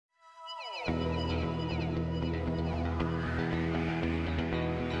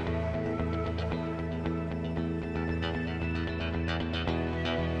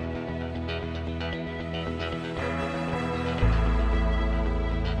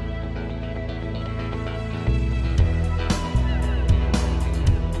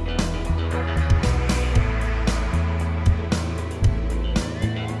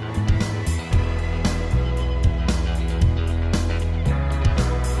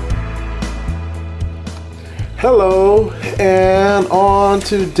Hello, and on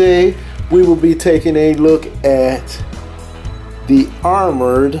today we will be taking a look at the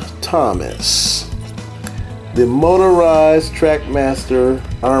armored Thomas, the motorized Trackmaster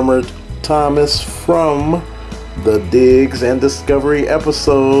armored Thomas from the Digs and Discovery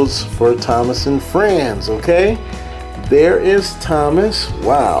episodes for Thomas and Friends. Okay, there is Thomas.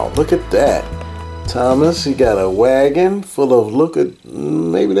 Wow, look at that. Thomas, he got a wagon full of,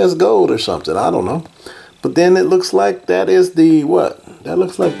 maybe that's gold or something, I don't know. But then it looks like that is the, what? That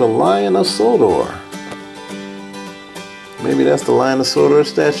looks like the Lion of Sodor. Maybe that's the Lion of Sodor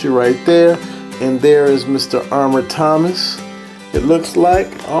statue right there. And there is Mr. Armored Thomas. It looks like,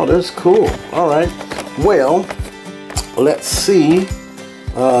 oh, that's cool. All right. Well, let's see.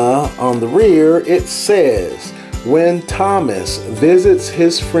 On the rear, it says, when Thomas visits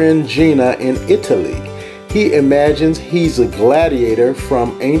his friend Gina in Italy, he imagines he's a gladiator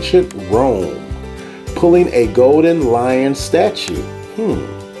from ancient Rome, pulling a golden lion statue.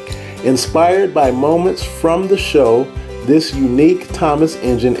 Inspired by moments from the show, this unique Thomas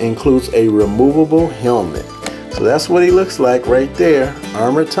engine includes a removable helmet. So that's what he looks like right there,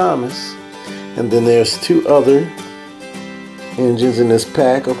 Armored Thomas. And then there's two other engines in this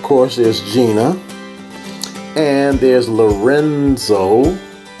pack. Of course, there's Gina. And there's Lorenzo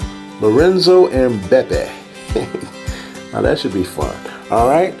and Beppe. Now that should be fun. All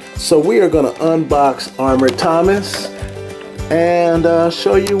right, so we are going to unbox Armored Thomas and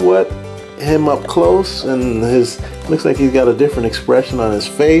show you what him up close, and his looks like he's got a different expression on his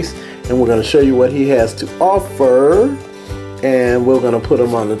face, and we're going to show you what he has to offer, and we're going to put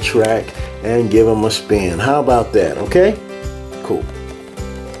him on the track and give him a spin. How about that? Okay, cool.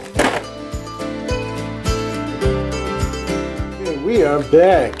 Okay, we are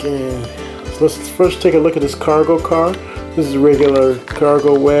back, and let's first take a look at this cargo car. This is a regular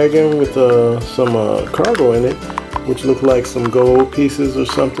cargo wagon with some cargo in it, which look like some gold pieces or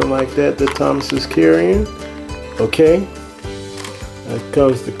something like that Thomas is carrying. Okay, that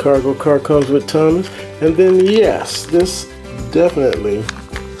comes, the cargo car comes with Thomas. And then yes, this definitely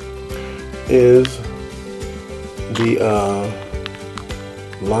is the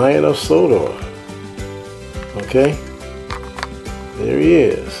Lion of Sodor. Okay, there he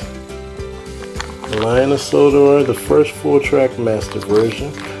is. Lion of Sodor, the first full Trackmaster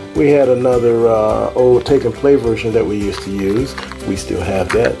version. We had another old take and play version that we used to use. We still have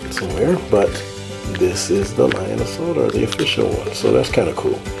that somewhere, but this is the Lion of Sodor, the official one. So that's kind of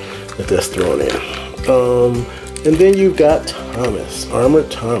cool that that's thrown in. And then you've got Thomas, Armored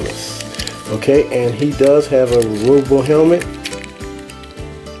Thomas. Okay, and he does have a removable helmet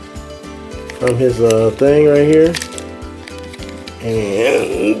from his thing right here.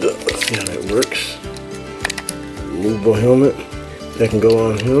 And let's see how that works. Removable helmet that can go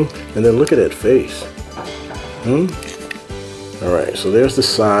on him, and then look at that face. Alright, so there's the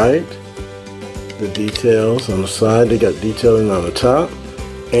side, the details on the side. They got detailing on the top,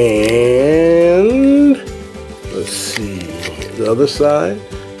 and let's see the other side,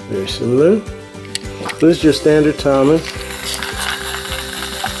 very similar. This is your standard Thomas.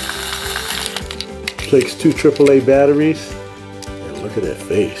 Takes two AAA batteries, and look at that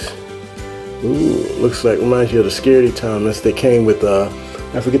face. Ooh, looks like, reminds you of the Scaredy Thomas. They came with, I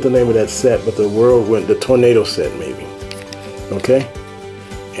forget the name of that set, but the tornado set maybe. Okay,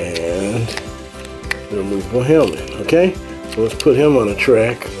 and the removable helmet. Okay, so let's put him on the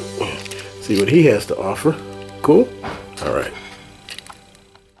track, see what he has to offer. Cool? All right.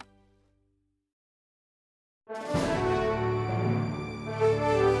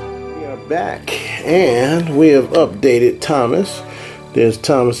 We are back, and we have updated Thomas. There's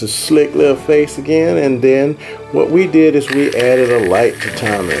Thomas's slick little face again, and then what we did is we added a light to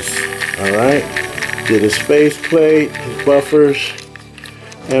Thomas. Alright, did his faceplate, his buffers,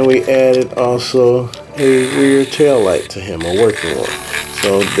 and we added also a rear tail light to him, a working one.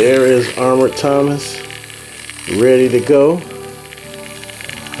 So there is Armored Thomas, ready to go.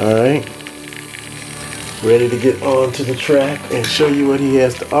 Alright, ready to get onto the track and show you what he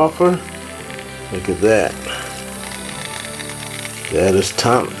has to offer. Look at that. That is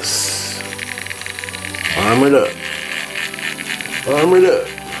Thomas. Armored up. Armored up.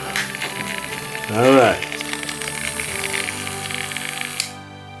 All right.